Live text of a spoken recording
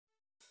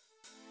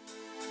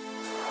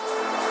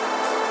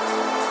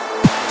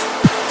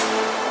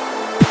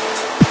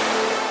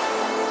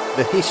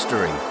The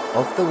History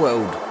of the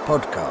World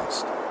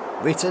podcast,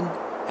 written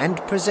and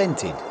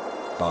presented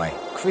by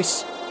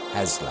Chris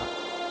Hasler.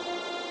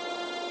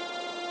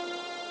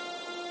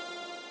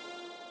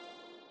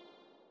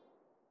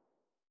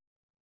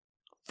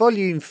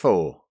 Volume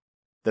 4,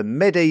 The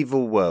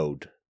Medieval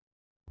World.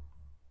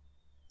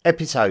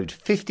 Episode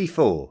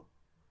 54,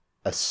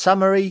 A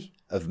Summary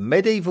of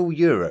Medieval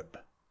Europe,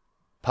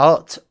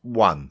 Part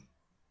 1.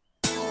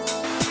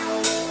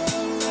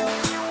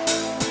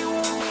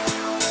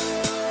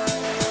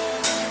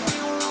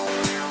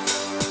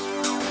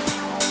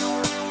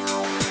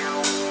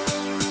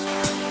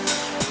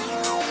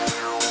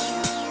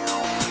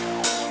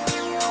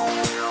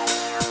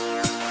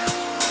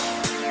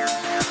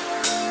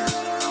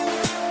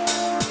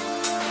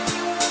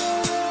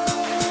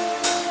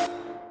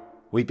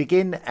 We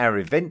begin our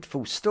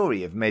eventful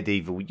story of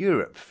medieval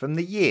Europe from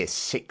the year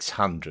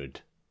 600.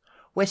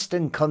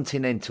 Western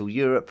continental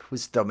Europe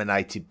was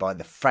dominated by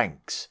the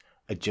Franks,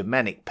 a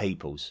Germanic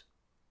peoples.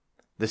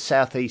 The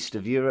southeast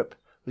of Europe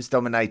was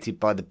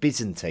dominated by the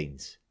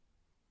Byzantines.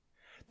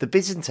 The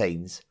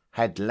Byzantines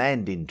had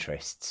land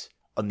interests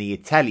on the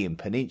Italian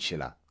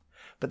peninsula,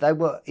 but they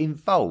were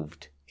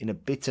involved in a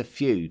bitter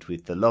feud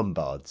with the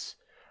Lombards,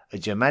 a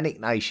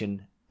Germanic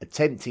nation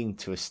attempting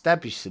to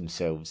establish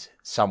themselves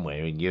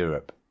somewhere in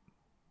Europe.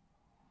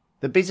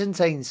 The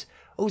Byzantines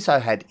also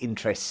had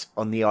interests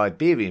on the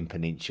Iberian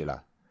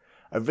Peninsula,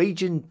 a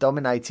region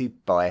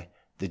dominated by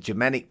the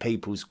Germanic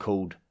peoples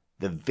called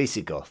the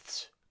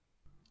Visigoths.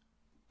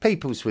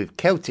 Peoples with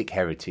Celtic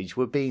heritage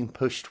were being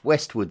pushed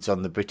westwards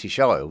on the British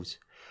Isles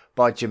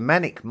by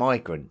Germanic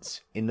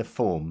migrants in the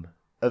form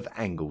of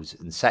Angles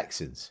and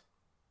Saxons.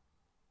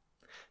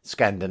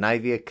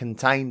 Scandinavia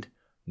contained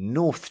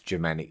North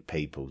Germanic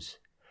peoples,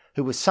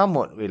 who were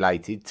somewhat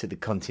related to the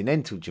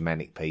continental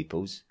Germanic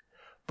peoples,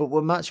 but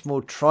were much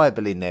more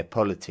tribal in their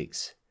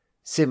politics,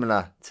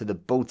 similar to the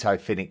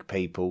Balto-Finnic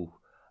people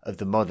of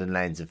the modern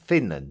lands of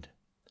Finland,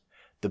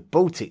 the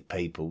Baltic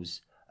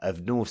peoples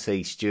of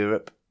northeast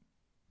Europe,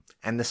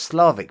 and the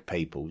Slavic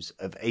peoples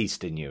of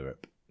Eastern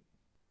Europe.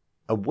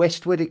 A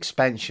westward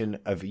expansion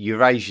of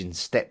Eurasian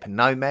steppe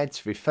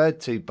nomads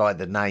referred to by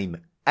the name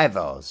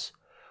Avars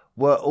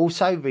were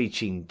also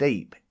reaching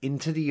deep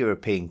into the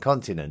European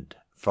continent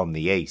from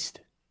the east.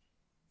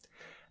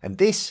 And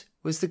this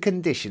was the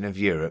condition of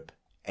Europe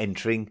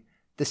entering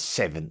the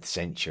 7th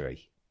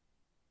century.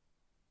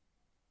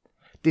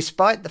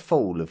 Despite the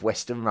fall of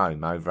Western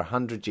Rome over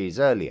 100 years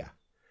earlier,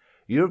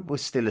 Europe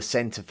was still a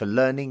centre for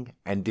learning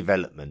and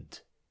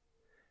development.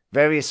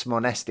 Various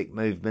monastic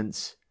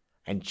movements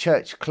and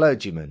church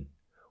clergymen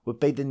would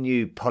be the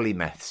new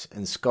polymaths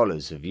and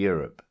scholars of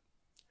Europe.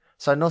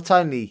 So not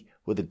only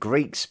were the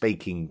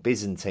Greek-speaking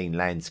Byzantine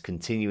lands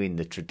continuing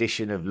the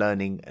tradition of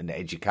learning and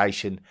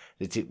education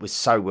that it was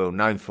so well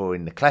known for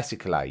in the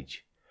classical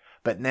age,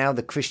 but now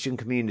the Christian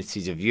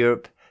communities of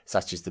Europe,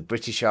 such as the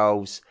British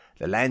Isles,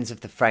 the lands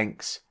of the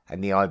Franks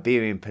and the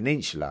Iberian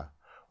Peninsula,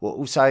 were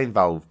also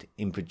involved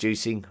in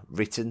producing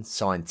written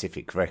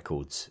scientific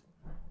records.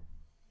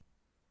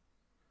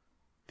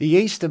 The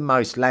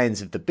easternmost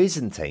lands of the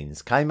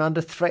Byzantines came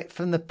under threat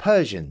from the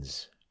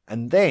Persians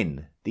and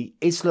then the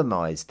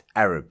Islamized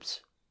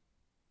Arabs.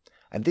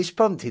 And this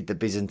prompted the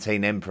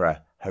Byzantine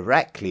Emperor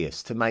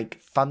Heraclius to make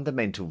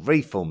fundamental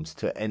reforms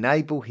to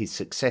enable his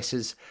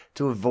successors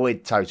to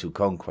avoid total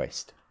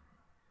conquest.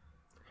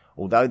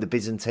 Although the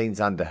Byzantines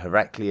under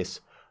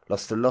Heraclius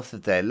lost a lot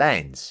of their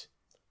lands,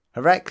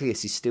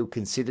 Heraclius is still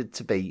considered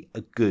to be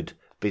a good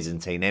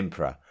Byzantine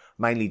emperor,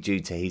 mainly due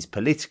to his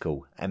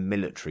political and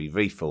military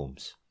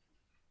reforms.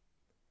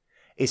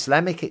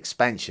 Islamic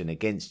expansion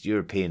against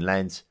European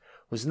lands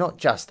was not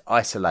just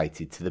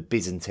isolated to the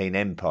Byzantine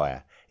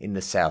Empire in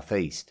the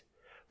southeast,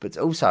 but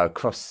also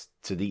across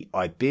to the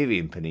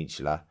Iberian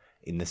Peninsula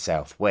in the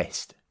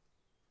southwest.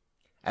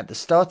 At the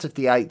start of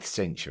the 8th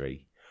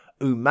century,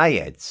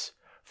 Umayyads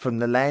from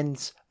the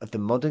lands of the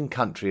modern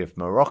country of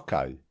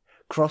Morocco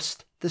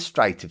crossed the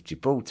Strait of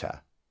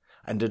Gibraltar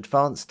and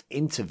advanced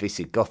into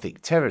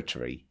Visigothic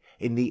territory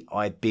in the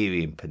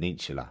Iberian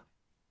Peninsula.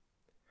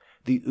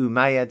 The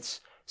Umayyads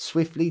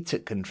swiftly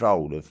took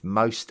control of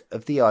most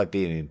of the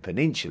Iberian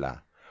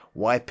Peninsula,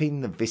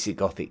 wiping the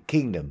Visigothic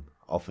kingdom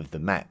off of the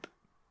map.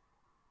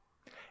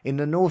 In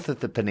the north of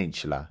the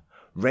peninsula,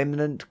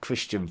 remnant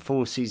Christian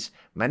forces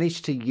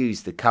managed to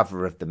use the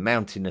cover of the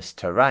mountainous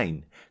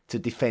terrain to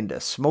defend a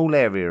small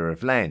area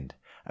of land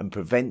and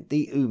prevent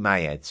the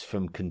Umayyads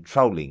from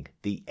controlling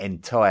the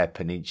entire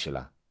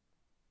peninsula.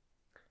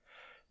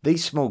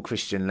 These small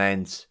Christian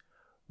lands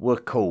were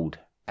called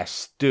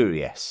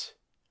Asturias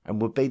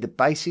and would be the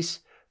basis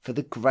for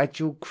the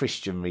gradual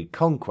Christian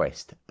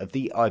reconquest of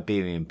the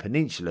Iberian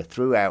Peninsula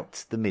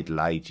throughout the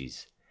Middle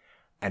Ages,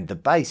 and the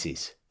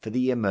basis for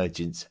the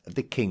emergence of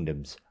the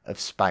kingdoms of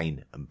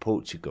Spain and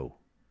Portugal.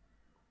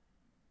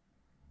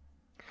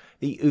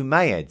 The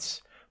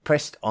Umayyads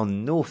pressed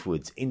on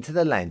northwards into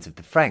the lands of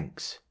the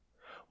Franks,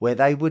 where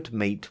they would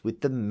meet with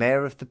the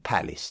mayor of the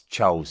palace,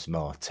 Charles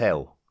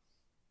Martel.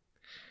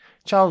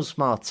 Charles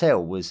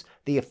Martel was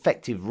the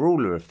effective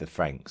ruler of the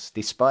Franks,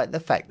 despite the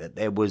fact that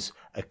there was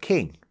a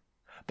king,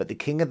 but the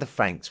king of the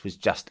Franks was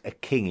just a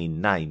king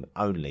in name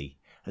only,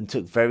 and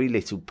took very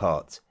little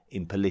part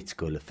in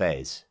political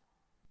affairs.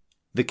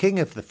 The king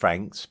of the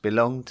Franks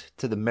belonged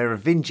to the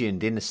Merovingian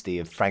dynasty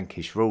of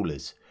Frankish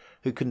rulers,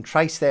 who can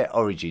trace their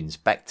origins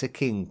back to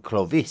King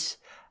Clovis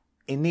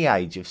in the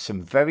age of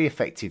some very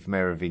effective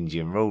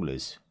Merovingian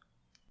rulers.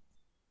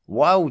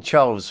 While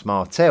Charles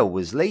Martel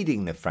was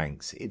leading the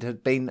Franks, it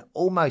had been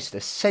almost a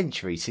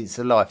century since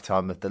the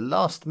lifetime of the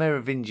last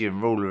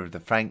Merovingian ruler of the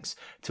Franks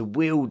to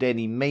wield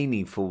any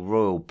meaningful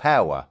royal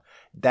power,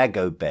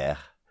 Dagobert,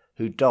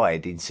 who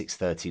died in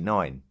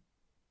 639.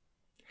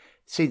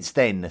 Since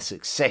then, a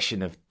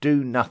succession of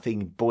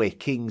do-nothing boy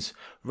kings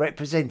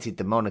represented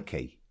the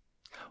monarchy,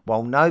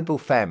 while noble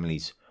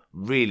families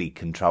really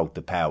controlled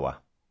the power.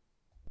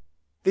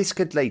 This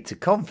could lead to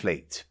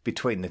conflict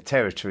between the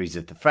territories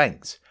of the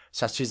Franks,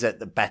 such as at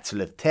the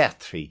Battle of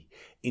Tertry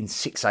in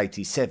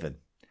 687,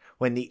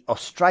 when the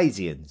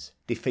Austrasians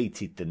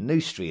defeated the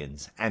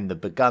Neustrians and the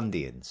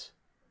Burgundians.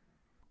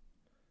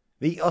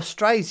 The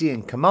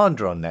Austrasian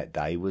commander on that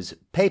day was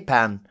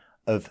Pepin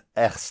of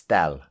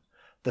Herstal,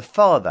 the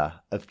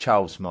father of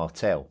Charles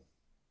Martel.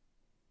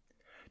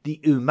 The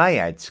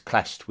Umayyads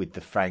clashed with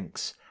the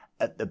Franks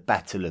at the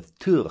Battle of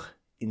Tours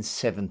in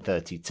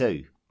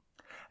 732,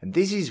 and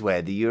this is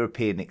where the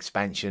European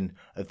expansion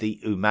of the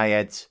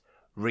Umayyads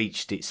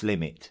reached its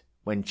limit,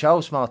 when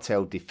Charles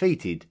Martel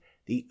defeated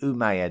the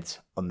Umayyads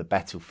on the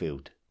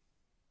battlefield.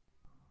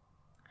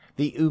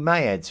 The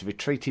Umayyads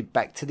retreated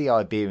back to the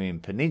Iberian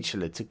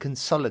Peninsula to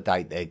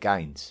consolidate their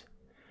gains,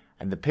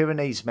 and the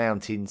Pyrenees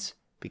Mountains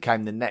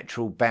became the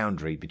natural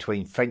boundary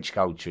between French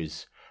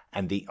cultures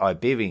and the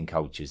Iberian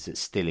cultures that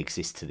still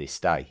exist to this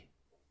day.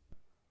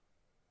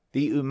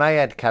 The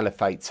Umayyad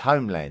Caliphate's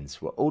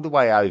homelands were all the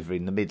way over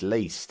in the Middle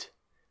East,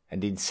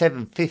 and in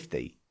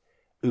 750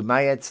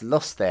 Umayyads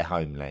lost their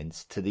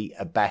homelands to the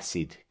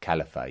Abbasid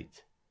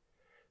Caliphate.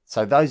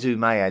 So those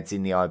Umayyads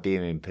in the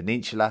Iberian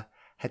Peninsula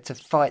had to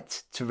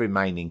fight to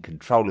remain in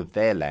control of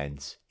their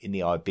lands in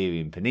the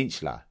Iberian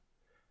Peninsula,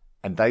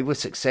 and they were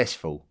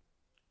successful,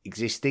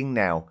 existing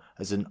now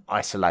as an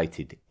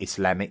isolated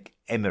Islamic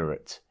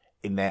emirate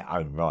in their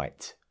own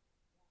right.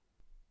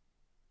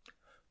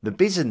 The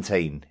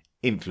Byzantine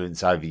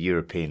influence over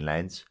European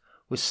lands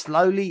was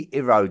slowly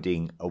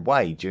eroding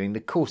away during the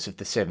course of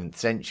the 7th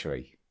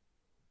century.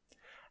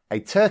 A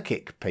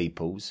Turkic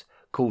peoples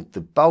called the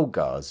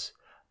Bulgars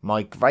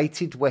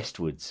migrated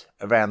westwards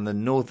around the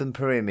northern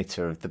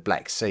perimeter of the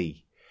Black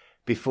Sea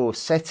before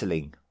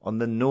settling on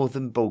the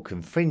northern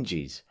Balkan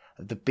fringes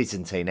of the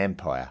Byzantine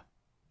Empire.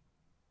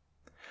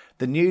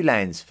 The new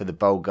lands for the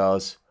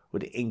Bulgars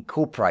would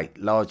incorporate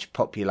large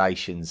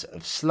populations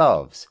of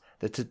Slavs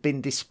that had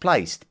been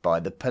displaced by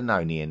the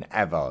Pannonian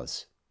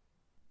Avars.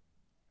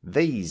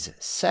 These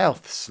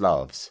South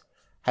Slavs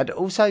had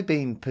also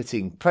been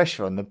putting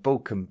pressure on the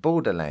Balkan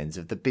borderlands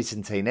of the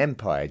Byzantine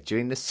Empire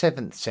during the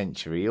 7th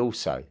century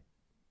also.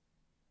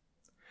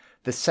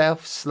 The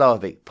South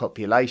Slavic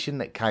population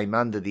that came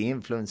under the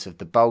influence of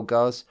the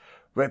Bulgars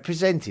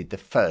represented the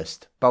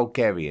first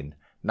Bulgarian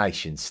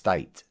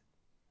nation-state.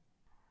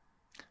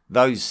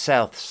 Those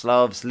South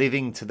Slavs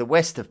living to the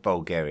west of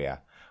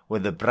Bulgaria were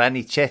the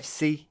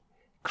Branichevci,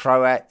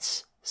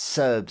 Croats,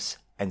 Serbs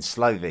and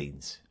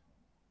Slovenes.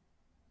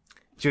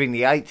 During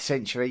the 8th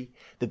century,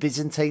 the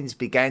Byzantines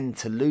began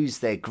to lose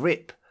their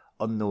grip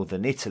on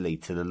northern Italy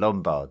to the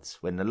Lombards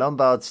when the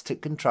Lombards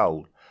took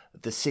control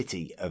of the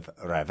city of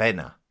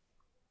Ravenna.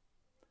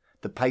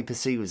 The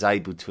Papacy was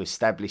able to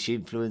establish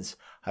influence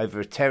over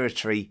a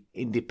territory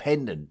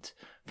independent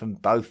from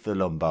both the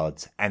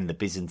Lombards and the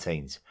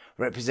Byzantines,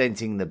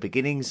 representing the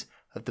beginnings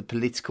of the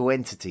political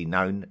entity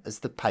known as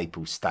the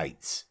Papal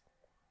States.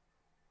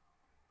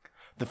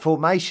 The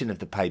formation of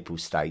the Papal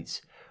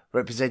States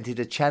represented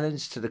a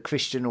challenge to the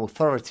Christian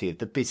authority of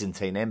the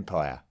Byzantine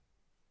Empire.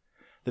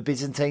 The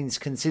Byzantines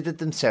considered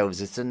themselves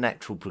as the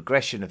natural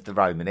progression of the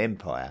Roman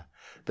Empire,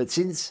 but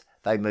since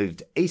they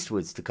moved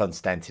eastwards to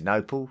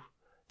Constantinople,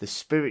 the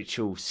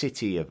spiritual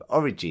city of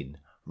origin,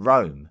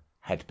 Rome,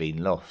 had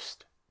been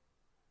lost.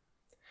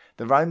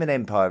 The Roman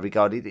Empire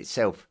regarded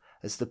itself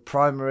as the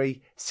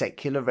primary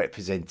secular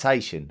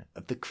representation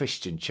of the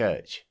Christian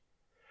Church,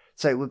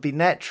 so it would be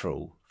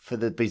natural for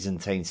the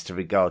Byzantines to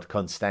regard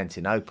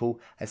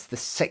Constantinople as the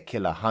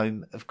secular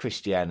home of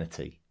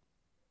Christianity.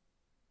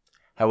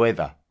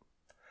 However,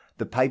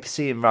 the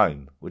papacy in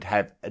Rome would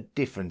have a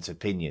different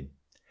opinion,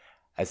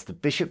 as the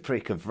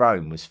bishopric of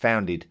Rome was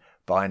founded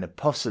by an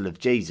apostle of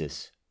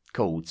Jesus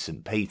called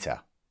St.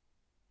 Peter.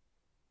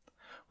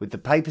 With the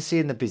papacy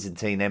and the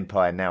Byzantine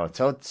Empire now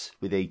at odds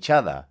with each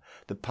other,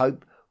 the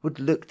Pope would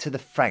look to the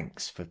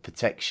Franks for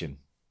protection.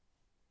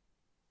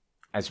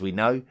 As we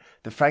know,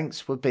 the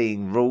Franks were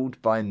being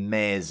ruled by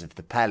mayors of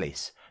the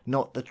palace,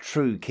 not the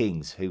true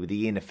kings who were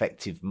the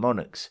ineffective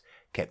monarchs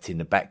kept in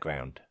the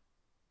background.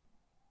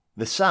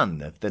 The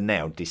son of the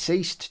now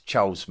deceased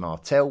Charles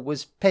Martel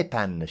was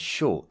Pepin the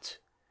Short,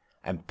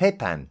 and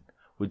Pepin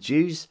would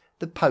use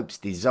the Pope's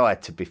desire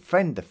to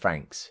befriend the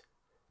Franks,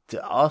 to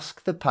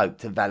ask the Pope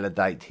to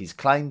validate his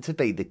claim to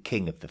be the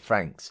King of the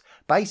Franks,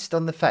 based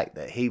on the fact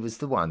that he was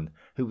the one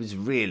who was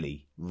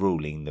really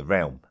ruling the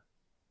realm.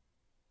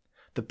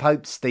 The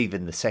Pope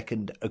Stephen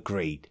II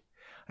agreed,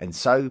 and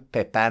so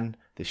Pepin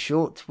the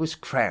Short was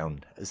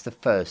crowned as the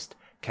first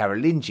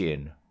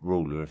Carolingian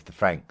ruler of the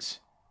Franks.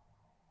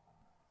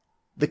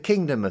 The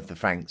kingdom of the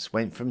Franks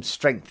went from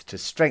strength to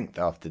strength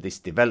after this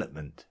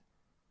development.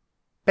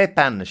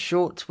 Pepin the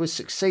Short was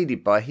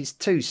succeeded by his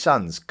two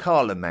sons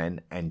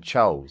Carloman and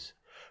Charles,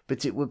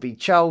 but it would be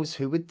Charles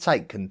who would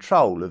take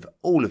control of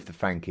all of the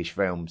Frankish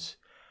realms,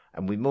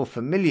 and we more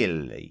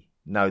familiarly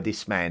know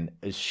this man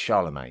as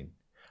Charlemagne,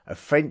 a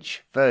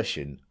French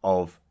version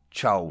of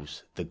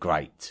Charles the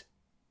Great.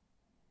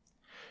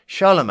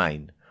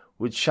 Charlemagne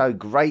would show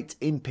great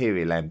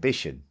imperial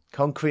ambition,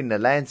 conquering the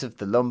lands of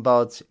the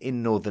Lombards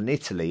in northern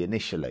Italy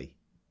initially.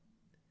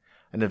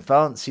 An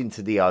advance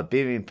into the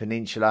Iberian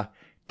Peninsula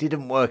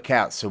didn't work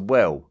out so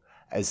well,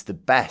 as the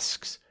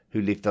Basques,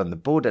 who lived on the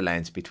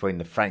borderlands between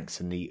the Franks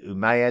and the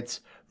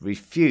Umayyads,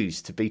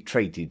 refused to be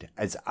treated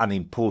as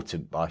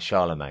unimportant by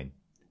Charlemagne,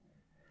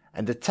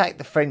 and attacked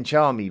the French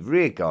army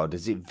rearguard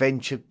as it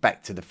ventured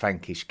back to the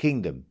Frankish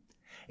kingdom,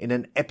 in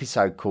an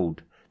episode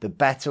called the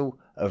Battle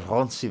of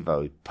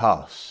Roncevaux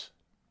Pass.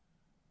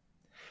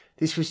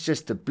 This was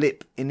just a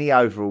blip in the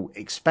overall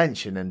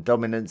expansion and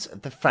dominance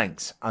of the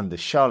Franks under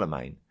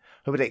Charlemagne,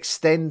 who would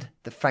extend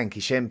the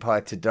Frankish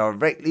Empire to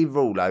directly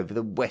rule over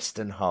the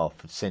western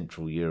half of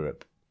Central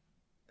Europe.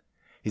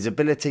 His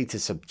ability to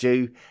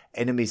subdue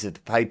enemies of the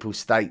Papal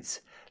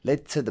States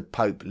led to the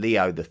Pope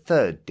Leo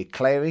III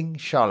declaring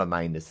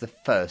Charlemagne as the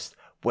first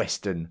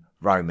Western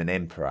Roman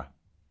Emperor,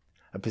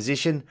 a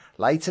position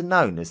later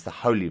known as the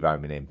Holy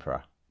Roman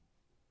Emperor.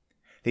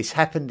 This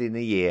happened in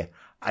the year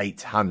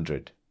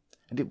 800,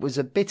 and it was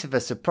a bit of a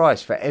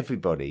surprise for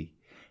everybody,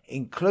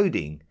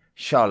 including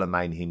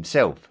Charlemagne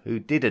himself, who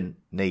didn't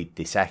need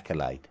this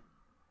accolade.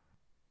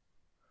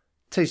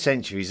 2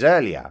 centuries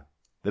earlier,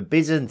 the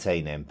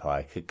Byzantine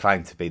Empire could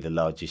claim to be the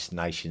largest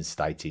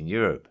nation-state in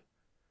Europe,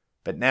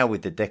 but now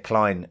with the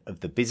decline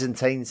of the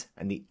Byzantines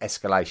and the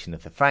escalation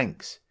of the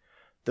Franks,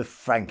 the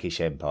Frankish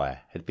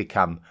Empire had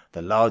become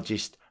the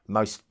largest,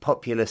 most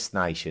populous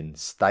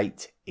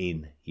nation-state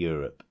in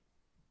Europe.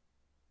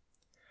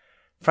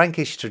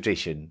 Frankish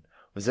tradition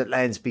was that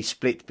lands be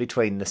split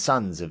between the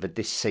sons of a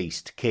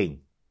deceased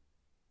king.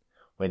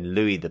 When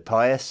Louis the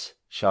Pious,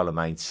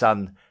 Charlemagne's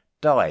son,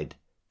 died,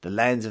 the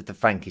lands of the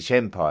Frankish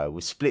Empire were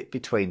split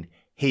between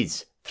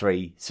his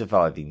 3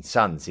 surviving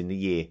sons in the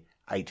year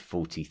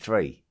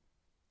 843.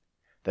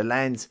 The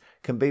lands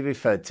can be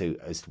referred to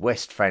as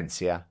West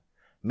Francia,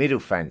 Middle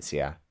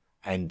Francia,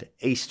 and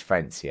East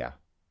Francia.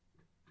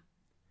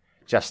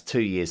 Just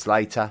 2 years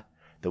later,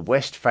 the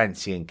West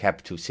Francian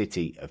capital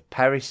city of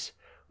Paris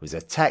was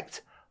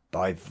attacked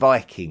by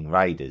Viking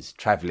raiders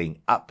travelling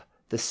up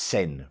the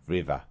Seine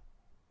River.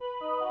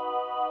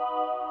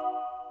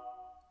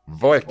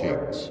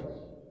 Vikings.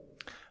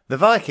 The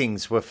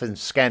Vikings were from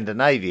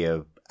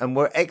Scandinavia and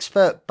were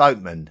expert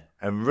boatmen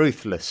and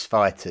ruthless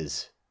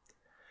fighters.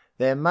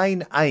 Their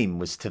main aim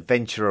was to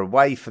venture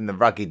away from the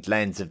rugged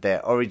lands of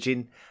their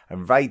origin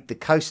and raid the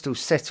coastal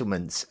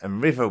settlements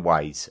and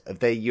riverways of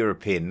their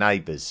European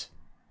neighbours.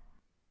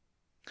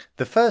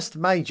 The first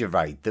major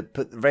raid that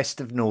put the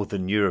rest of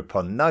northern Europe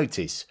on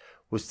notice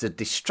was the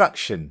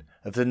destruction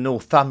of the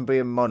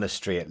Northumbrian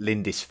monastery at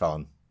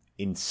Lindisfarne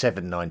in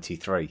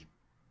 793.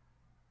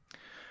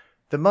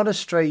 The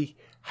monastery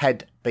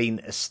had been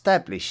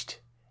established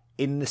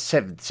in the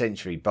 7th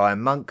century by a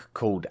monk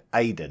called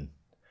Aidan,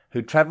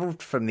 who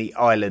travelled from the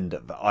island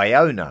of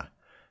Iona,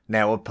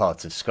 now a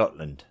part of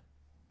Scotland.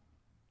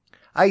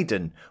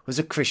 Aidan was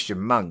a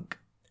Christian monk,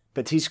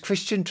 but his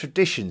Christian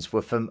traditions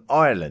were from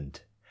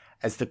Ireland,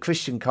 as the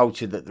Christian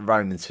culture that the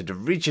Romans had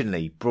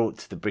originally brought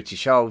to the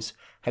British Isles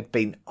had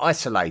been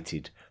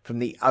isolated from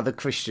the other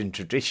Christian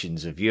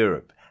traditions of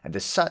Europe, and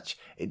as such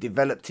it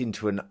developed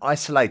into an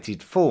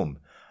isolated form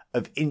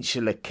of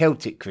insular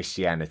Celtic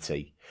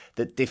Christianity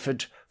that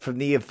differed from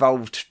the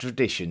evolved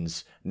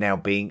traditions now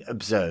being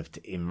observed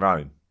in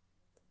Rome.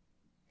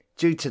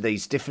 Due to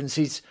these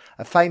differences,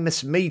 a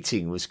famous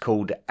meeting was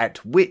called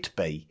at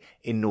Whitby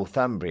in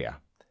Northumbria.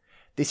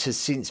 This has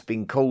since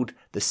been called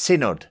the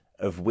Synod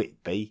of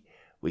Whitby,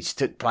 which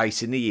took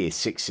place in the year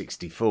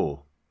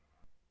 664.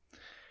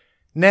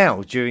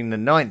 Now, during the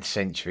 9th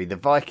century, the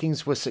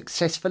Vikings were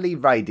successfully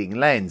raiding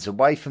lands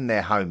away from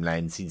their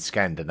homelands in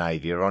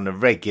Scandinavia on a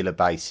regular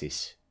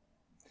basis.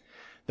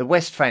 The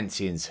West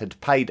Francians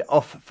had paid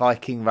off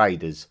Viking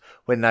raiders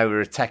when they were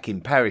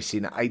attacking Paris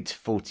in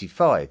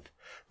 845,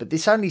 but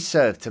this only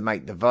served to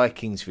make the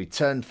Vikings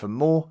return for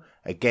more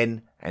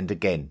again and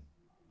again.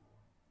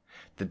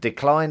 The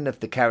decline of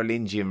the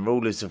Carolingian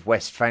rulers of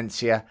West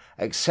Francia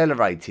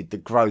accelerated the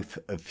growth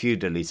of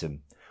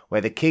feudalism,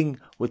 where the king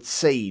would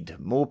cede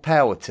more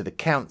power to the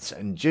counts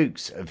and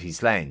dukes of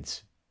his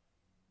lands.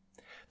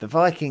 The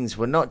Vikings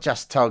were not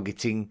just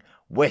targeting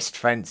West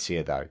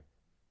Francia though.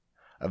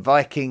 A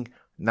Viking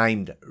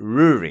named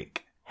Rurik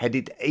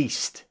headed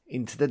east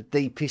into the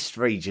deepest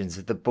regions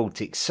of the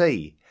Baltic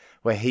Sea,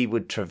 where he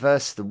would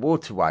traverse the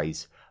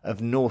waterways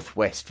of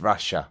northwest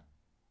Russia.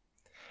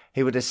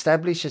 He would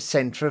establish a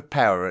centre of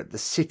power at the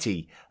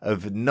city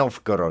of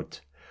Novgorod,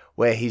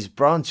 where his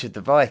branch of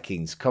the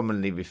Vikings,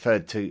 commonly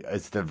referred to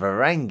as the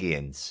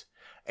Varangians,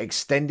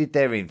 extended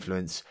their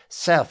influence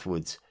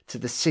southwards to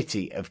the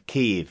city of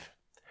Kiev,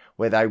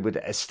 where they would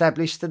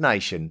establish the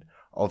nation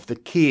of the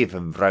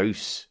Kievan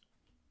Rus.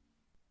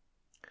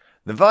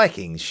 The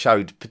Vikings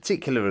showed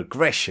particular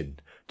aggression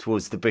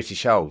towards the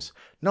British Isles,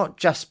 not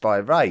just by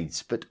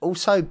raids, but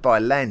also by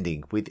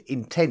landing with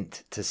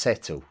intent to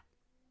settle.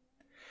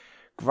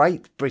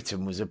 Great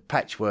Britain was a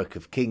patchwork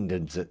of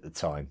kingdoms at the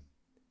time.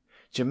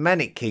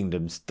 Germanic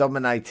kingdoms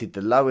dominated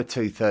the lower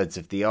two-thirds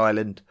of the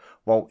island,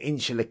 while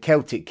insular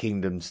Celtic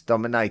kingdoms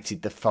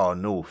dominated the far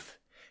north,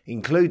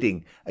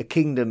 including a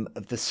kingdom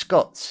of the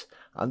Scots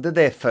under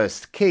their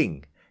first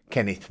king,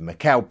 Kenneth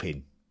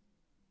MacAlpin.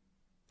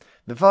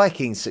 The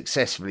Vikings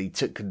successfully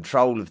took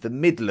control of the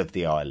middle of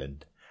the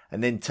island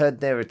and then turned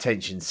their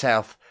attention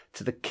south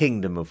to the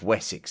Kingdom of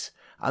Wessex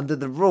under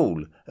the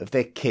rule of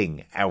their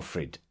king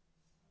Alfred.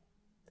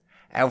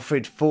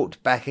 Alfred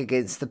fought back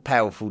against the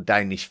powerful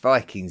Danish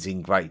Vikings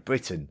in Great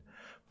Britain,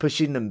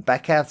 pushing them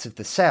back out of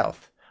the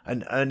south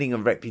and earning a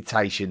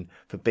reputation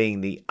for being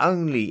the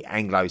only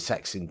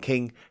Anglo-Saxon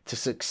king to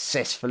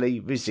successfully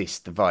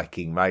resist the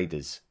Viking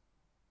raiders.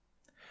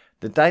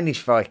 The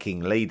Danish Viking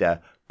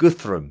leader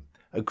Guthrum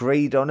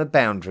agreed on a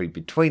boundary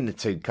between the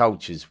two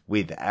cultures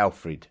with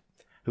Alfred,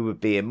 who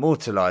would be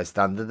immortalised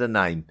under the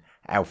name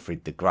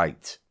Alfred the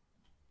Great.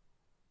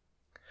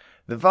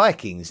 The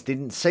Vikings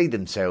didn't see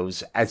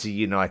themselves as a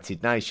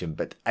united nation,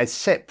 but as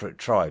separate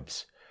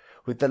tribes,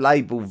 with the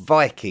label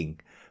Viking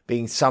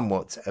being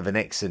somewhat of an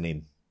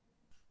exonym.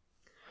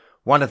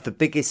 One of the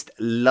biggest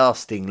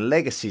lasting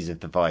legacies of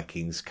the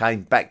Vikings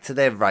came back to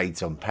their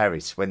raids on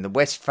Paris when the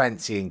West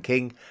Francian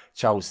king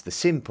Charles the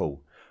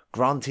Simple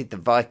granted the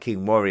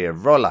Viking warrior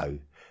Rollo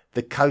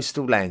the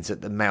coastal lands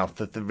at the mouth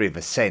of the River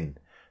Seine,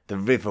 the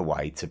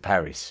riverway to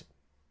Paris.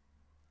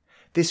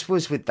 This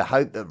was with the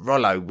hope that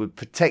Rollo would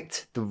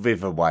protect the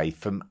riverway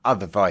from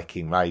other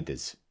Viking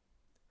raiders.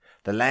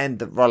 The land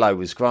that Rollo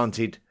was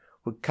granted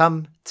would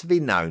come to be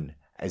known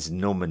as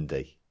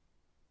Normandy.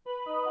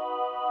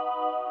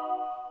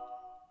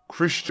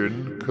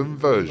 Christian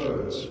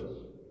conversions.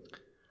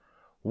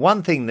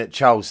 One thing that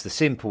Charles the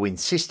Simple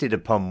insisted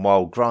upon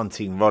while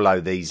granting Rollo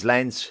these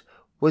lands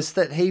was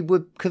that he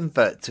would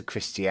convert to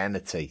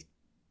Christianity.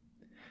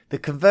 The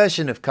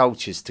conversion of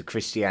cultures to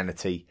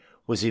Christianity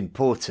was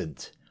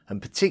important,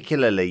 and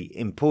particularly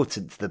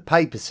important to the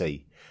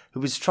Papacy,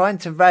 who was trying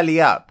to rally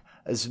up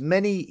as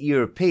many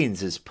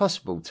Europeans as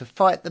possible to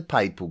fight the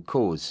papal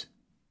cause.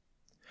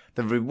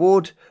 The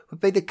reward would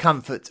be the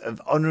comfort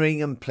of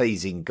honouring and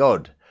pleasing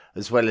God,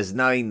 as well as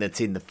knowing that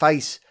in the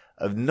face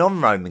of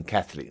non-Roman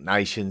Catholic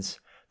nations,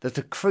 that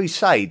a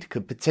crusade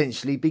could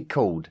potentially be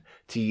called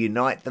to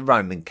unite the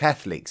Roman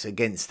Catholics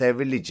against their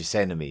religious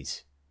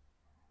enemies.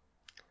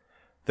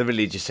 The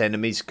religious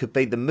enemies could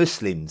be the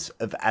Muslims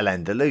of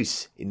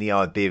Al-Andalus in the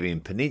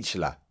Iberian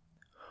Peninsula,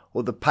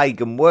 or the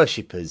pagan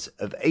worshippers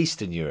of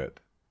Eastern Europe,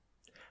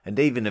 and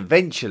even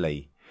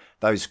eventually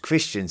those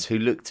Christians who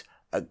looked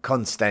at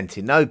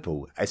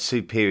Constantinople as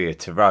superior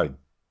to Rome.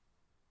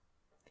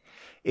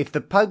 If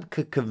the Pope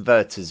could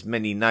convert as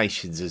many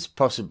nations as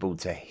possible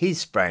to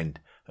his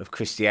brand of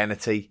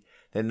Christianity,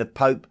 then the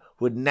Pope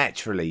would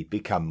naturally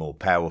become more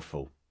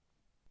powerful.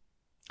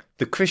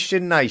 The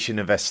Christian nation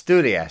of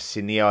Asturias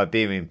in the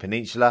Iberian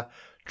Peninsula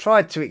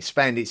tried to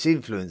expand its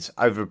influence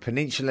over a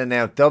peninsula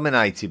now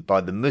dominated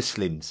by the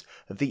Muslims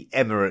of the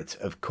Emirate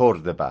of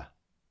Córdoba.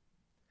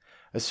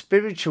 A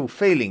spiritual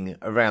feeling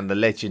around the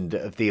legend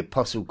of the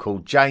apostle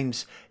called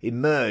James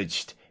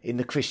emerged in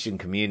the Christian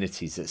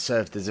communities that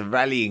served as a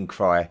rallying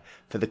cry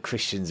for the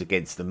Christians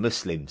against the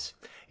Muslims.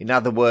 In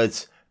other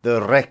words,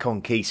 the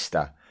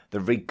Reconquista, the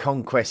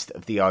reconquest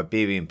of the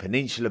Iberian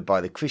Peninsula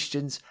by the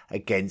Christians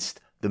against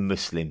the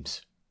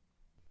Muslims.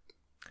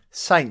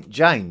 Saint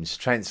James,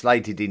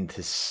 translated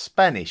into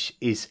Spanish,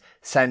 is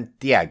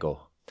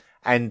Santiago,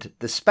 and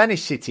the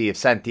Spanish city of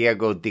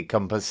Santiago de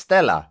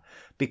Compostela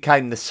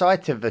became the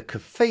site of a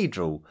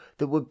cathedral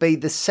that would be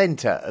the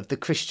centre of the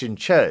Christian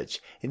church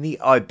in the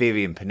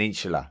Iberian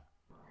Peninsula.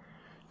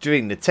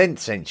 During the 10th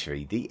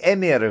century, the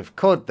Emir of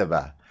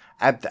Córdoba,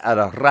 Abd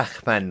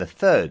al-Rahman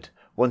III,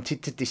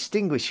 wanted to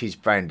distinguish his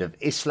brand of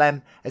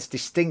Islam as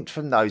distinct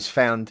from those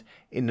found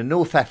in the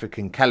North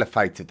African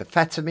Caliphate of the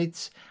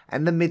Fatimids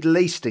and the Middle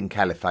Eastern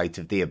Caliphate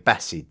of the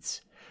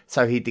Abbasids.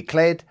 So he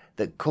declared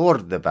that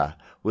Córdoba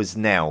was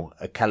now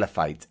a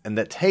caliphate and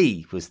that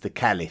he was the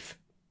caliph.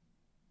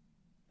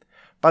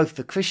 Both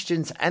the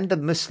Christians and the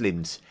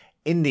Muslims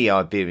in the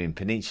Iberian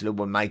Peninsula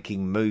were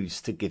making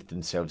moves to give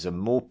themselves a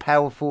more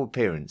powerful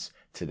appearance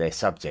to their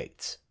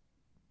subjects.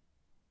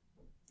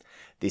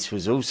 This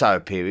was also a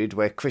period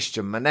where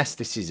Christian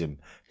monasticism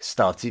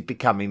started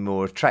becoming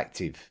more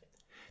attractive.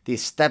 The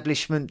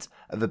establishment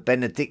of a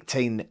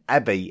Benedictine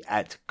abbey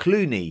at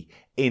Cluny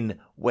in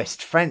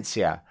West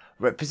Francia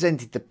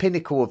represented the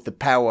pinnacle of the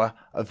power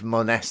of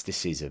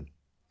monasticism.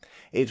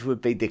 It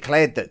would be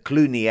declared that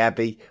Cluny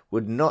Abbey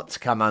would not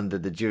come under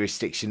the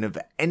jurisdiction of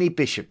any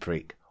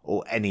bishopric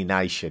or any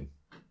nation.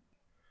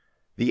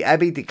 The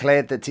abbey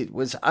declared that it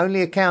was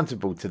only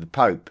accountable to the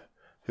Pope,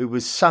 who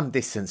was some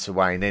distance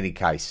away in any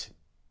case.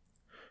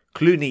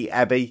 Cluny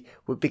Abbey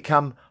would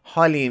become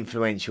highly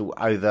influential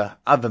over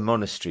other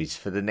monasteries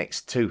for the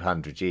next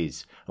 200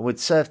 years and would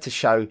serve to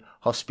show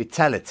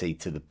hospitality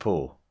to the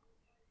poor.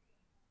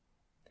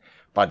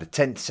 By the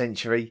 10th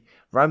century,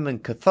 Roman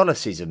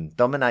Catholicism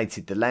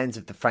dominated the lands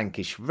of the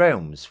Frankish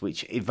realms,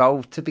 which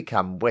evolved to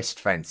become West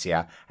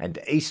Francia and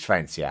East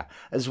Francia,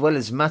 as well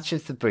as much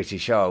of the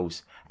British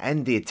Isles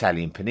and the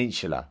Italian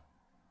peninsula.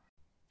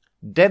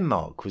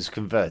 Denmark was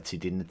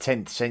converted in the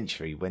 10th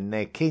century when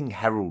their king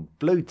Harold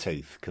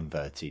Bluetooth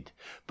converted,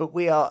 but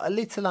we are a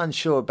little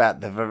unsure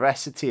about the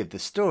veracity of the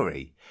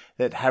story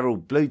that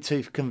Harold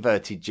Bluetooth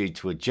converted due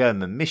to a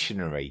German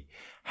missionary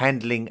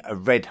handling a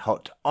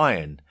red-hot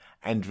iron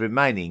and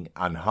remaining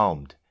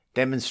unharmed,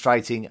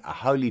 demonstrating a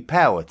holy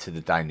power to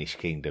the Danish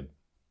kingdom.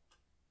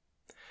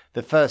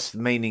 The first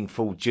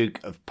meaningful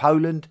Duke of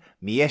Poland,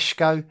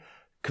 Mieszko,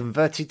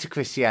 converted to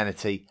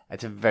Christianity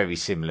at a very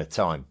similar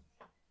time.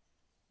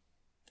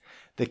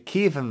 The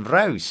Kievan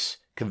Rus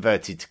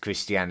converted to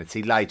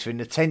Christianity later in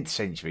the 10th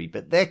century,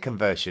 but their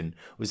conversion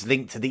was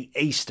linked to the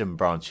eastern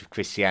branch of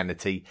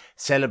Christianity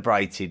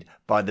celebrated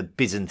by the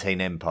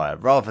Byzantine Empire,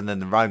 rather than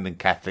the Roman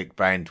Catholic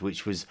brand,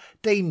 which was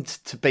deemed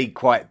to be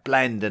quite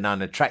bland and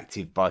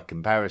unattractive by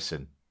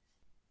comparison.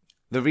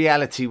 The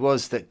reality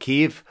was that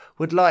Kiev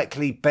would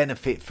likely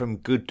benefit from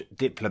good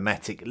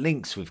diplomatic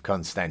links with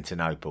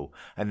Constantinople,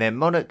 and their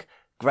monarch,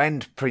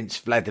 Grand Prince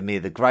Vladimir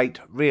the Great,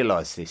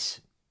 realised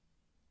this.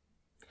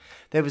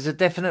 There was a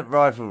definite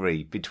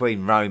rivalry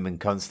between Rome and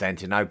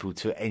Constantinople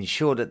to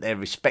ensure that their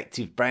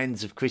respective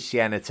brands of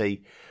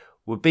Christianity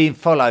were being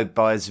followed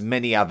by as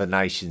many other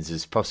nations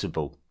as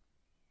possible.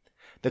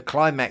 The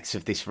climax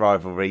of this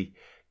rivalry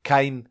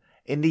came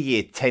in the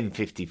year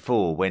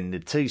 1054, when the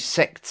two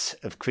sects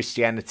of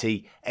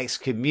Christianity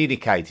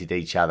excommunicated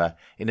each other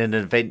in an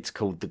event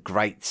called the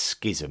Great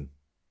Schism.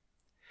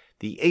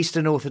 The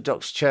Eastern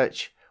Orthodox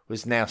Church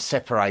was now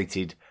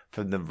separated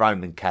from the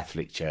Roman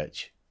Catholic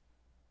Church.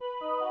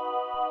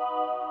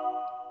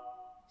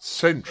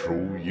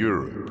 Central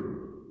Europe.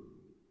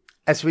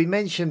 As we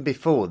mentioned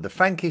before, the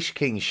Frankish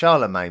king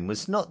Charlemagne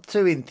was not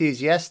too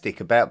enthusiastic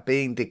about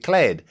being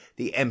declared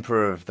the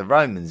Emperor of the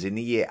Romans in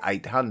the year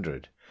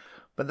 800,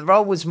 but the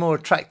role was more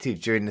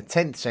attractive during the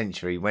 10th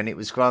century when it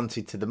was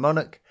granted to the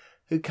monarch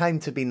who came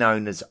to be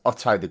known as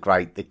Otto the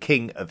Great, the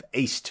King of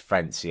East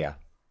Francia.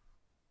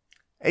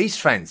 East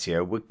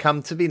Francia would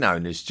come to be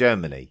known as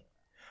Germany,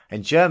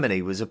 and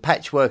Germany was a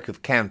patchwork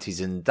of counties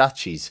and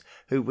duchies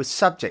who were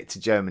subject to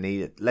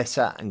Germany at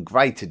lesser and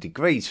greater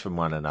degrees from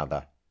one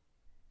another.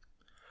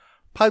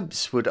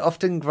 Popes would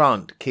often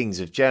grant kings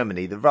of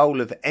Germany the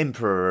role of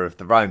Emperor of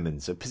the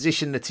Romans, a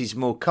position that is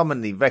more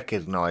commonly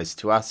recognised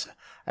to us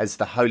as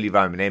the Holy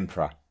Roman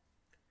Emperor.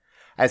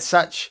 As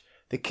such,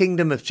 the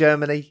Kingdom of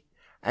Germany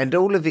and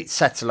all of its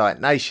satellite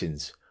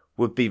nations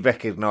would be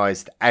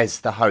recognised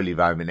as the Holy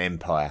Roman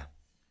Empire.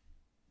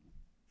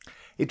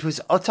 It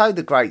was Otto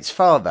the Great's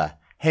father,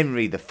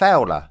 Henry the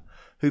Fowler,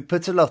 who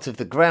put a lot of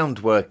the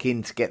groundwork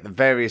in to get the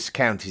various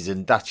counties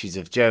and duchies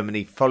of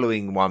Germany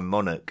following one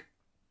monarch.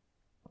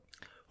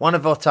 One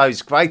of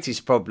Otto's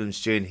greatest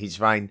problems during his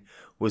reign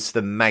was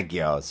the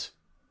Magyars.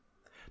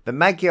 The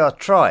Magyar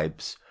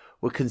tribes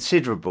were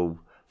considerable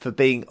for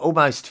being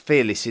almost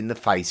fearless in the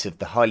face of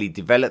the highly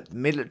developed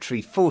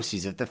military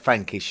forces of the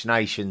Frankish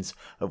nations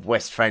of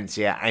West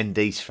Francia and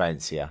East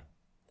Francia.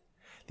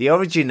 The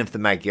origin of the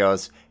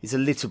Magyars is a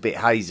little bit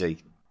hazy.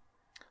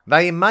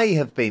 They may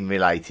have been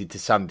related to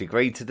some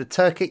degree to the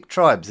Turkic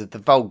tribes of the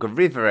Volga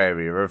River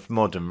area of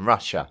modern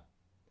Russia.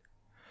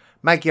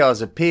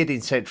 Magyars appeared in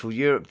Central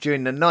Europe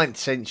during the 9th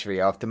century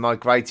after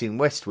migrating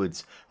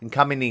westwards and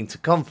coming into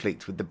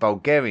conflict with the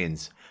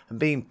Bulgarians and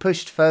being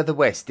pushed further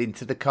west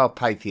into the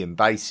Carpathian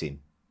Basin.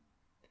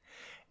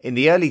 In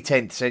the early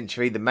 10th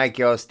century, the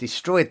Magyars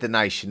destroyed the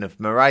nation of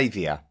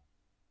Moravia.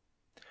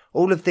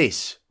 All of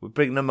this would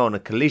bring them on a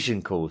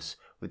collision course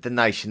with the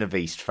nation of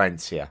East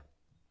Francia.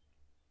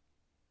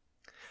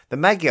 The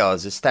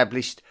Magyars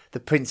established the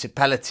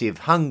Principality of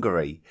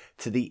Hungary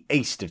to the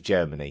east of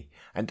Germany,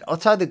 and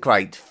Otto the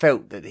Great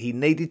felt that he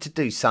needed to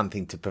do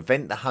something to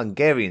prevent the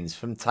Hungarians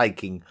from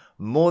taking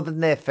more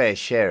than their fair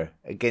share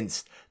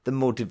against the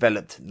more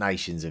developed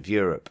nations of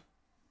Europe.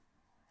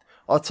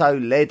 Otto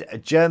led a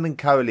German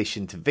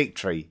coalition to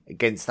victory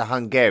against the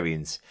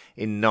Hungarians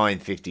in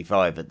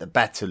 955 at the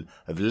Battle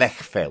of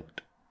Lechfeld,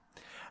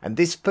 and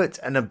this put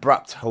an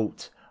abrupt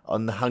halt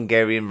on the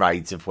Hungarian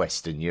raids of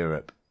Western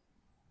Europe.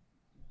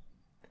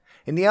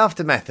 In the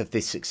aftermath of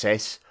this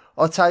success,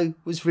 Otto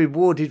was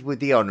rewarded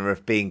with the honour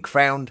of being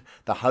crowned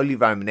the Holy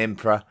Roman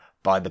Emperor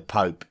by the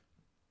Pope.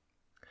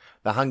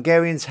 The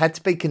Hungarians had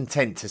to be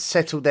content to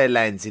settle their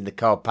lands in the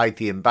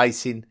Carpathian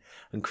Basin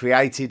and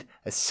created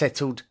a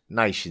settled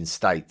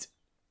nation-state.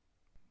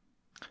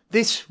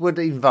 This would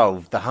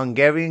involve the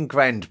Hungarian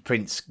Grand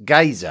Prince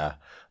Géza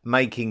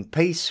making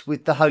peace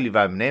with the Holy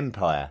Roman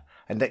Empire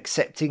and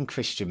accepting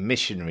Christian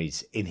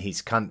missionaries in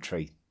his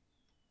country.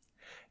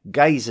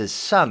 Géza's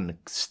son,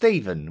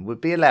 Stephen,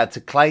 would be allowed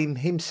to claim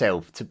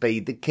himself to be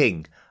the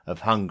King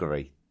of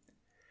Hungary.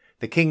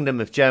 The Kingdom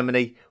of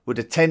Germany would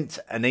attempt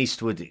an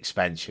eastward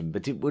expansion,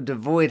 but it would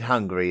avoid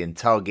Hungary and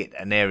target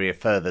an area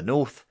further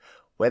north,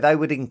 where they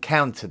would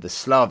encounter the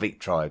Slavic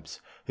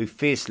tribes who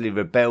fiercely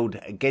rebelled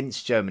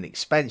against German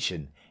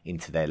expansion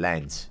into their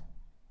lands.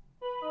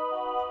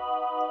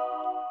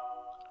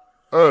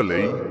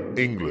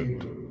 Early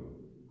England.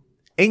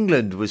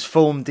 England was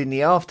formed in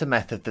the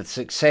aftermath of the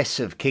success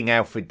of King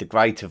Alfred the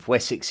Great of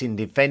Wessex in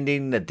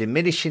defending the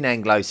diminishing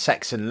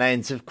Anglo-Saxon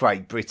lands of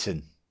Great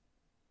Britain.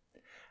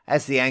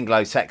 As the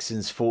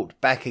Anglo-Saxons fought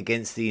back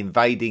against the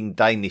invading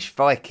Danish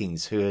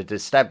Vikings who had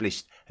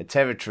established a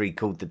territory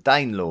called the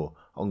Danelaw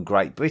on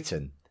Great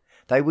Britain,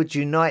 they would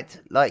unite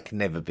like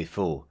never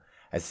before,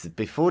 as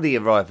before the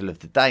arrival of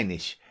the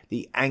Danish,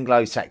 the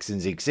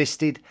Anglo-Saxons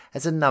existed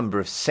as a number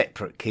of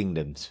separate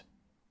kingdoms.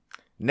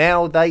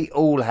 Now they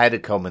all had a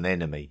common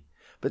enemy,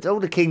 but all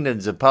the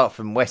kingdoms apart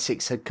from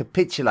Wessex had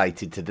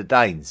capitulated to the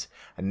Danes,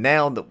 and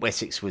now that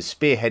Wessex was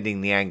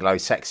spearheading the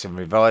Anglo-Saxon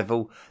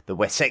revival, the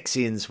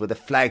Wessexians were the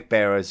flag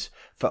bearers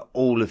for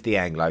all of the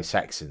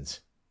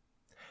Anglo-Saxons.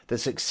 The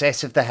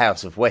success of the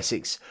House of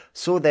Wessex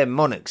saw their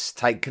monarchs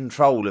take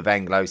control of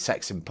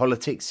Anglo-Saxon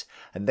politics,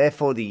 and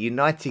therefore the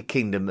United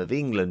Kingdom of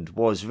England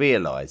was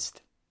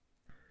realised.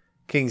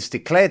 Kings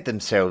declared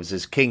themselves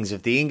as kings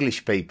of the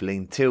English people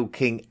until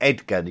King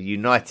Edgar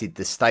united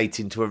the state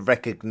into a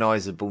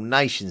recognisable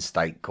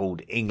nation-state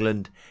called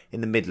England in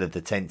the middle of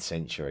the 10th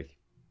century.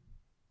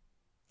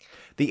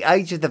 The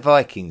age of the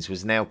Vikings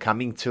was now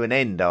coming to an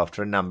end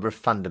after a number of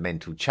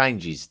fundamental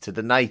changes to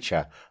the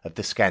nature of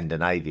the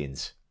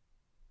Scandinavians.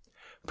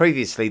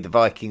 Previously, the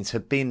Vikings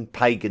had been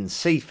pagan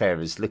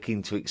seafarers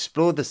looking to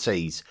explore the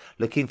seas,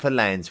 looking for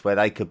lands where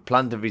they could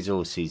plunder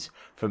resources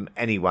from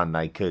anyone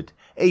they could,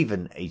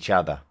 even each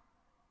other.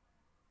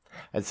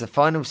 As the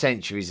final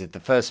centuries of the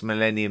first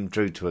millennium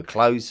drew to a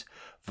close,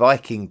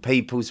 Viking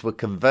peoples were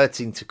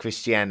converting to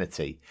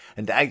Christianity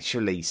and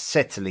actually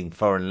settling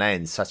foreign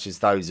lands such as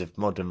those of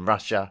modern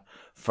Russia,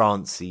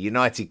 France, the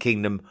United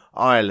Kingdom,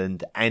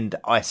 Ireland and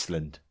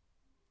Iceland.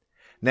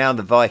 Now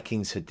the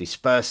Vikings had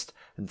dispersed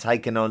and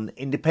taken on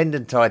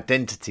independent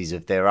identities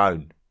of their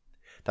own.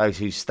 Those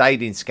who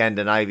stayed in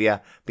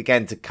Scandinavia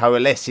began to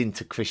coalesce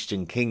into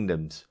Christian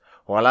kingdoms,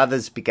 while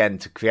others began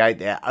to create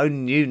their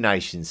own new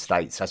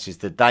nation-states such as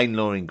the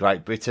Danelaw in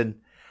Great Britain,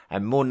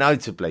 and more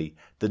notably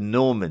the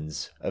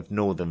Normans of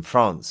northern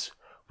France,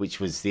 which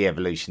was the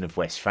evolution of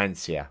West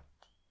Francia.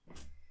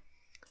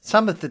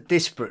 Some of the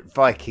disparate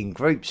Viking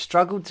groups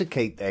struggled to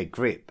keep their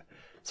grip,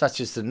 such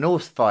as the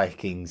North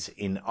Vikings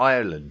in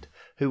Ireland,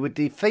 who were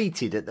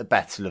defeated at the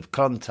Battle of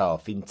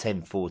Clontarf in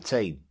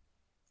 1014.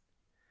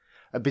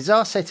 A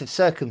bizarre set of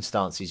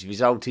circumstances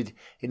resulted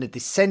in a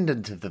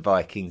descendant of the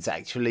Vikings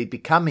actually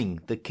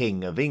becoming the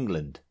King of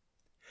England.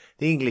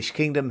 The English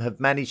kingdom had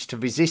managed to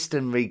resist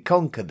and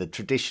reconquer the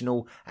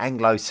traditional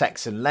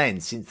Anglo-Saxon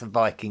lands since the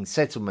Viking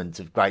settlement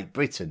of Great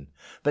Britain,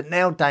 but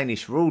now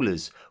Danish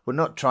rulers were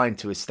not trying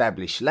to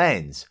establish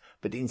lands,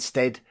 but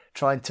instead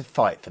trying to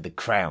fight for the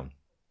crown.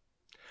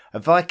 A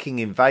Viking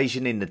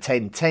invasion in the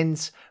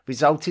 1010s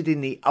resulted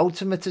in the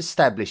ultimate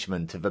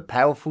establishment of a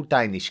powerful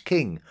Danish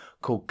king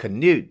called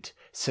Canute,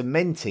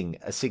 cementing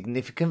a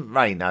significant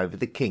reign over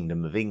the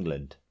Kingdom of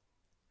England.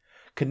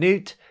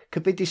 Canute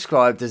could be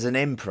described as an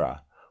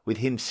emperor, with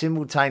him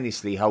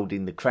simultaneously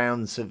holding the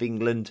crowns of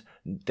England,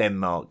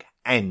 Denmark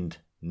and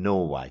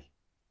Norway.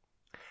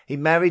 He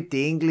married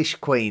the English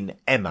queen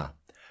Emma,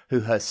 who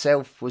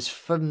herself was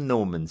from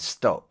Norman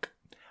stock,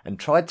 and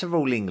tried to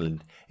rule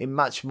England in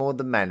much more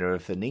the manner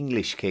of an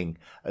English king,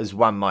 as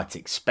one might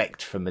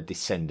expect from a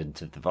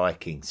descendant of the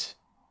Vikings.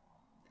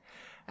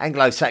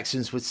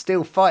 Anglo-Saxons would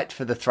still fight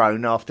for the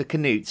throne after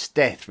Canute's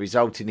death,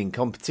 resulting in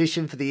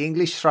competition for the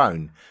English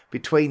throne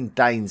between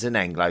Danes and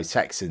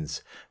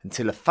Anglo-Saxons,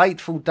 until a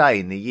fateful day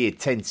in the year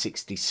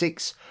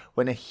 1066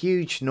 when a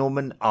huge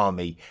Norman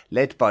army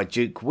led by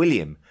Duke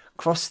William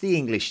crossed the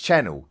English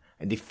Channel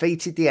and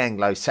defeated the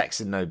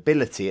Anglo-Saxon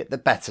nobility at the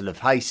Battle of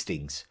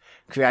Hastings,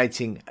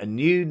 creating a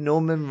new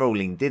Norman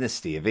ruling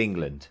dynasty of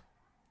England.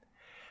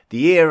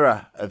 The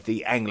era of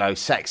the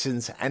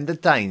Anglo-Saxons and the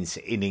Danes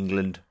in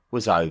England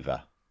was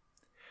over.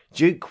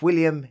 Duke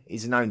William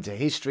is known to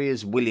history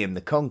as William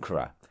the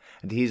Conqueror,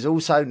 and he is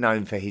also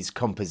known for his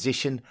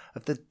composition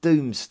of the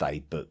Domesday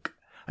Book,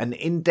 an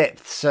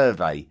in-depth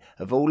survey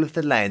of all of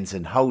the lands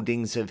and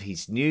holdings of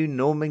his new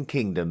Norman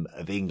Kingdom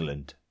of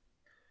England.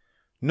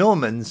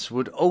 Normans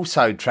would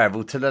also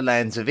travel to the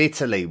lands of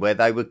Italy, where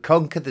they would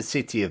conquer the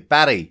city of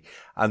Bari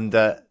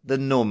under the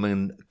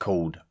Norman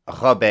called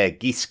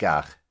Robert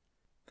Guiscard.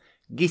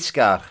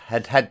 Guiscard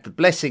had had the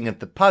blessing of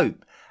the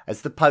Pope,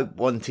 as the Pope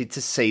wanted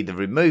to see the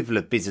removal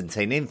of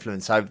Byzantine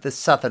influence over the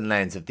southern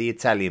lands of the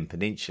Italian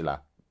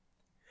peninsula.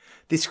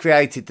 This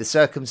created the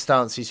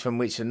circumstances from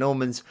which the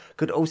Normans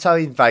could also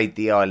invade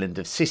the island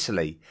of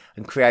Sicily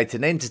and create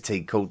an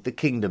entity called the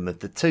Kingdom of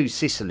the Two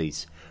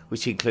Sicilies,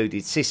 which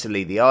included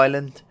Sicily the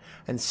island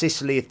and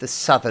Sicily of the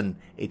southern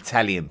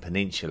Italian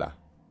peninsula.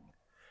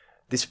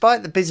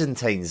 Despite the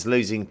Byzantines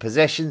losing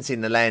possessions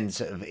in the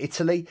lands of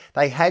Italy,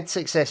 they had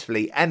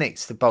successfully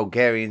annexed the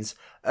Bulgarians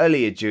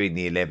earlier during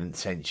the 11th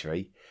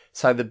century,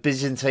 so the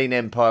Byzantine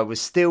Empire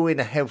was still in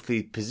a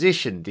healthy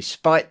position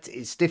despite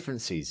its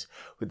differences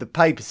with the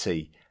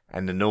Papacy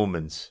and the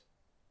Normans.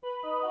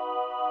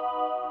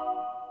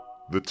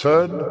 The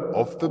turn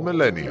of the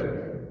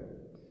millennium.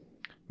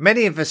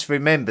 Many of us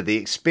remember the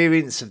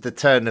experience of the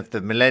turn of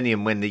the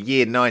millennium when the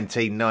year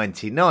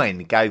 1999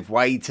 gave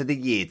way to the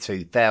year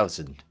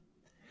 2000.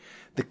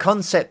 The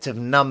concept of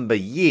number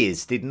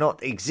years did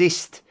not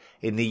exist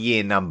in the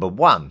year number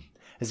 1,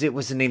 as it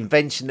was an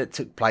invention that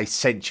took place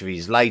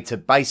centuries later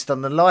based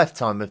on the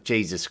lifetime of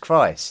Jesus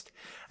Christ,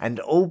 and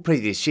all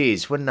previous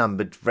years were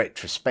numbered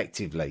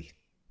retrospectively.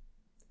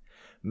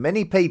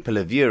 Many people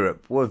of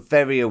Europe were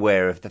very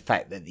aware of the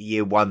fact that the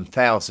year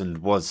 1000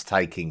 was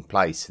taking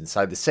place, and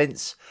so the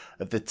sense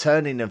of the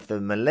turning of the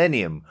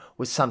millennium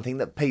was something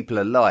that people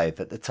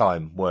alive at the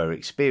time were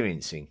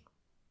experiencing.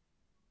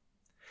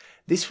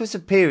 This was a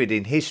period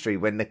in history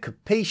when the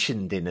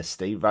Capetian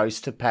dynasty rose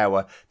to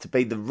power to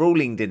be the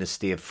ruling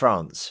dynasty of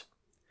France.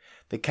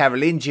 The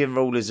Carolingian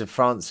rulers of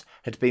France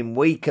had been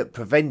weak at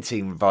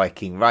preventing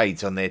Viking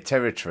raids on their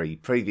territory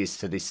previous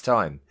to this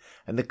time,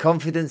 and the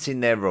confidence in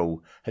their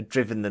rule had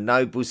driven the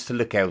nobles to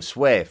look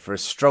elsewhere for a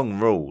strong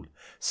rule,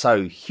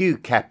 so Hugh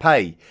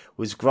Capet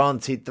was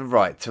granted the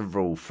right to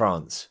rule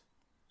France.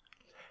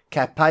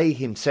 Capet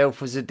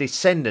himself was a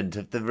descendant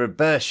of the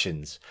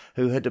Robertians,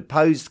 who had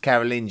opposed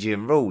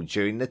Carolingian rule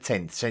during the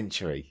 10th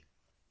century.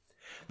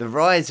 The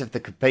rise of the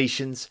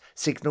Capetians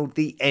signalled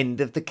the end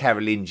of the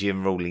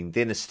Carolingian ruling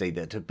dynasty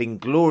that had been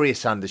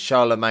glorious under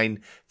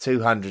Charlemagne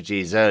 200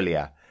 years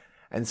earlier,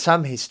 and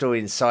some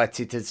historians cite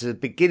it as the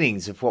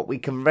beginnings of what we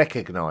can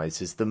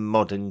recognise as the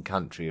modern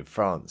country of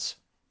France.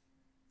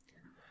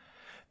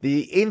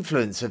 The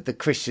influence of the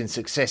Christian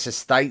successor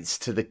states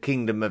to the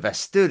Kingdom of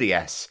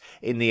Asturias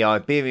in the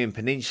Iberian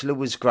Peninsula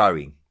was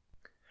growing.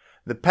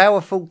 The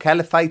powerful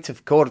Caliphate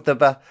of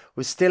Córdoba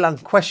was still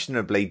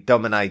unquestionably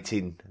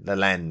dominating the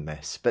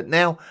landmass, but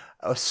now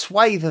a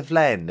swathe of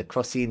land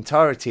across the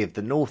entirety of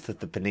the north of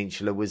the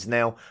peninsula was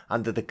now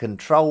under the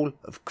control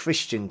of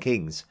Christian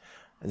kings,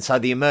 and so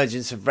the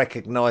emergence of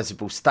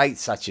recognisable states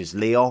such as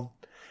Leon,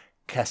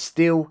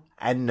 Castile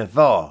and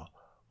Navarre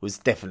was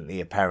definitely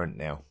apparent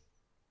now.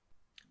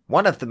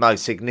 One of the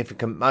most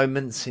significant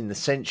moments in the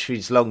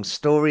centuries-long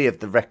story of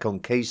the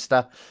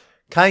Reconquista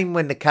came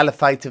when the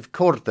Caliphate of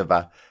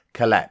Córdoba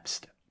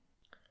collapsed.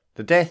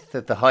 The death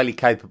of the highly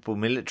capable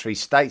military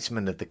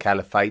statesman of the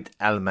Caliphate,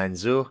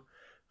 Al-Mansur,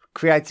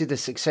 created a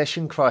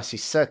succession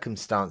crisis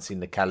circumstance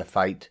in the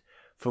Caliphate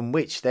from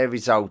which there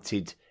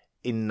resulted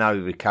in no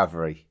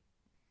recovery.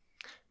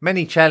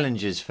 Many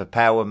challenges for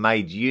power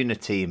made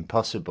unity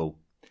impossible,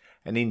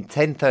 and in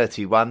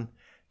 1031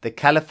 the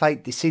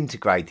Caliphate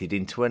disintegrated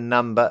into a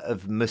number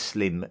of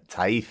Muslim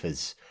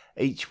taifas,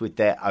 each with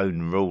their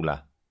own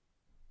ruler.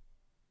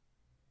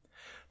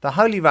 The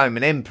Holy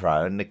Roman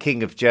Emperor and the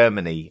King of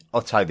Germany,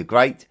 Otto the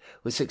Great,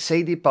 was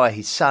succeeded by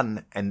his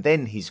son and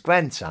then his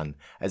grandson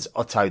as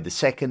Otto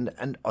II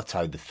and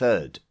Otto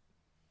III.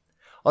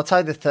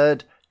 Otto III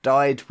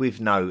died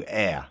with no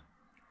heir.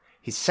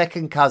 His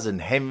second cousin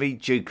Henry,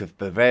 Duke of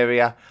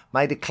Bavaria,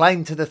 made a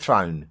claim to the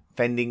throne,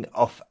 fending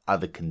off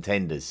other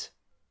contenders.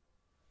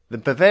 The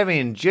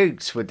Bavarian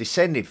dukes were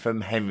descended from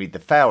Henry the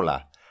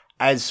Fowler,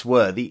 as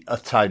were the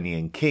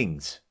Ottonian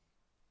kings.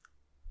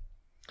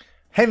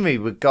 Henry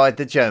would guide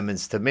the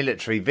Germans to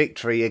military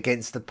victory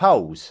against the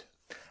Poles,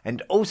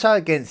 and also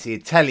against the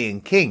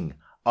Italian king,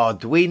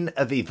 Arduin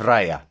of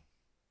Ivrea.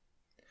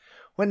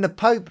 When the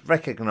Pope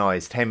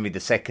recognised Henry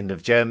II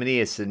of Germany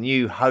as the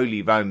new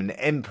Holy Roman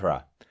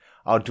Emperor,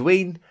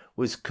 Arduin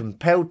was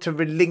compelled to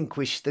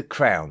relinquish the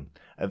crown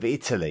of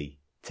Italy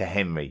to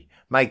Henry,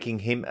 making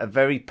him a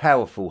very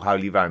powerful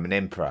Holy Roman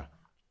Emperor.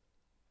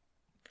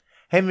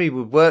 Henry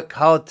would work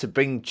hard to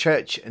bring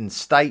church and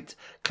state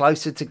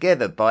closer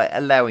together by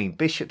allowing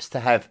bishops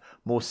to have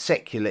more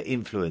secular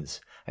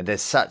influence, and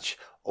as such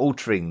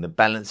altering the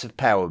balance of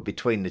power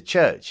between the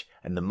church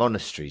and the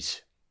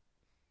monasteries.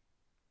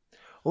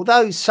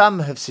 Although some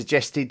have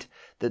suggested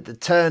that the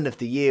turn of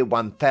the year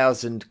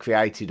 1000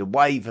 created a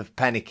wave of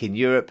panic in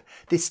Europe,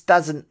 this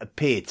doesn't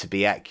appear to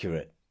be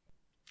accurate.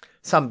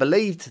 Some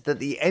believed that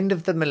the end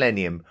of the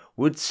millennium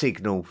would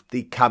signal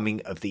the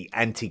coming of the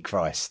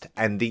Antichrist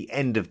and the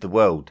end of the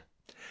world.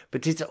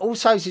 But it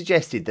also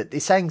suggested that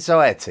this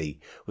anxiety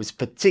was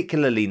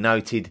particularly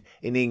noted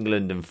in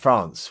England and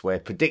France, where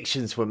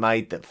predictions were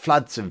made that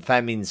floods and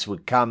famines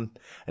would come,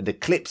 and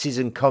eclipses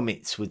and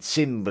comets would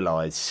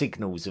symbolise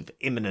signals of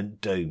imminent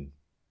doom.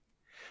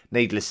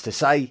 Needless to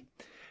say,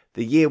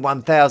 the year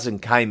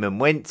 1000 came and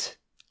went,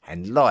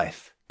 and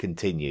life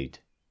continued.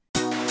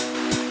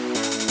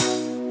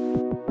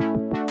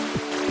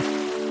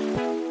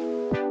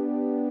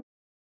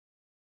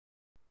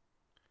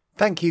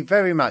 Thank you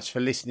very much for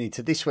listening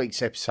to this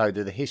week's episode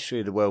of the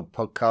History of the World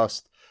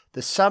podcast,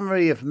 the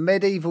summary of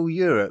medieval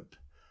Europe,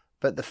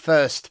 but the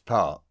first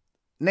part.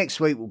 Next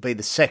week will be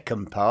the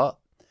second part,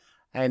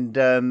 and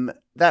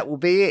that will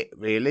be it,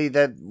 really.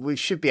 We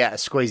should be able to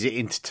squeeze it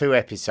into 2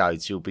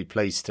 episodes, you'll be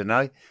pleased to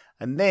know.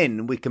 And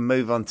then we can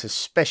move on to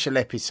special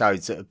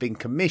episodes that have been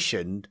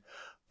commissioned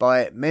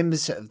by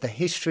members of the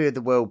History of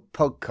the World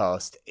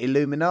podcast,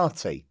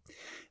 Illuminati.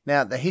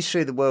 Now, the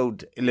History of the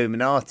World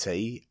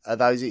Illuminati are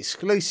those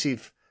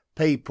exclusive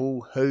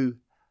people who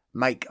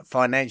make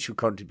financial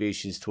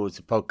contributions towards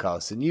the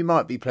podcast. And you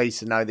might be pleased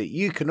to know that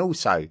you can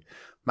also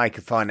make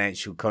a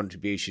financial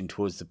contribution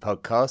towards the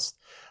podcast.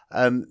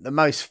 The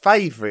most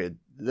favoured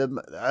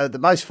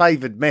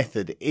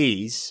method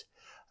is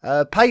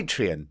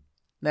Patreon.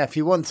 Now, if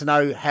you want to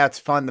know how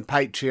to find the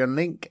Patreon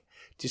link,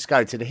 just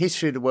go to the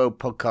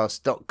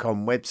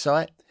historyoftheworldpodcast.com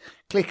website,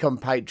 click on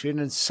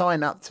Patreon and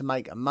sign up to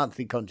make a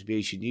monthly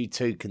contribution. You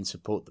too can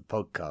support the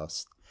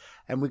podcast.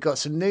 And we've got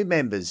some new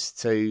members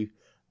to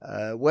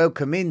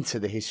welcome into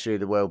the History of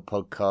the World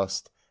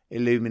podcast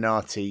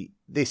Illuminati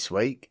this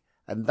week.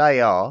 And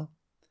they are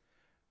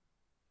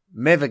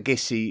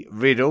Mevagissi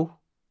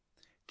Riddle,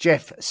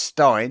 Jeff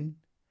Stein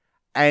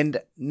and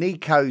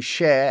Nico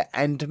Share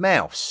and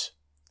Mouse.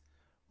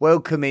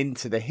 Welcome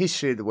into the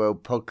History of the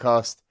World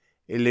podcast,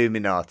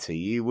 Illuminati.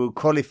 You will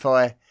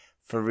qualify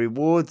for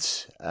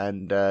rewards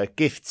and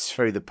gifts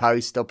through the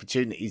post,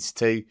 opportunities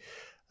to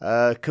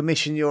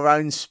commission your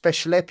own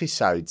special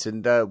episodes.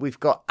 And we've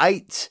got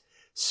 8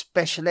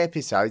 special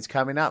episodes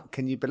coming up.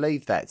 Can you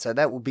believe that? So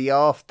that will be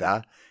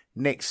after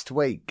next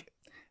week.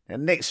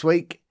 And next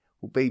week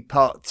will be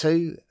part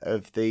 2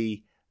 of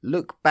the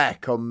look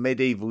back on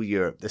medieval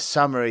Europe, the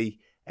summary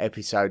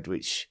episode,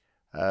 which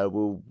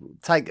will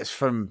take us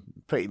from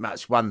pretty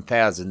much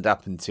 1000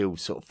 up until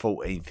sort of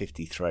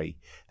 1453,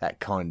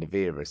 that kind of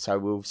era. So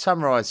we'll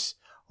summarise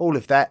all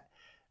of that,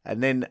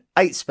 and then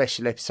 8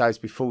 special episodes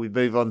before we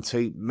move on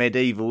to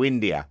medieval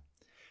India.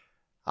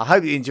 I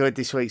hope you enjoyed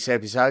this week's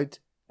episode.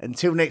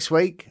 Until next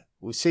week,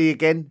 we'll see you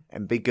again,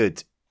 and be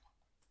good.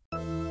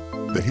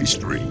 The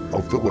History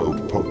of the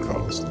World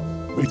podcast,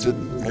 written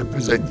and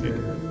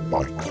presented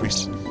by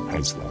Chris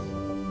Hasler.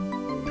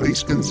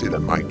 Please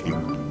consider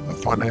making a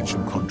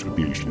financial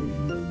contribution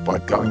by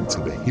going to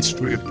the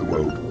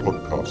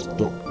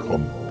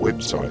historyoftheworldpodcast.com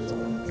website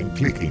and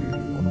clicking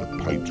on the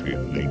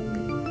Patreon link.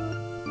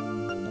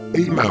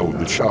 Email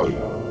the show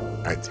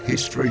at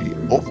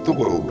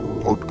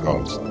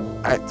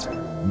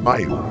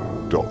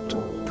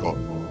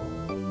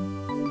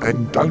historyoftheworldpodcast@mail.com.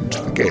 And don't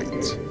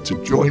forget to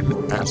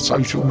join our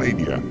social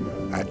media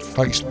at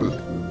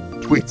Facebook,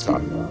 Twitter,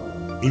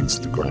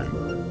 Instagram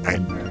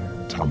and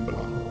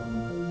Tumblr.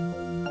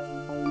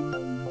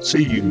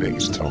 See you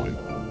next time.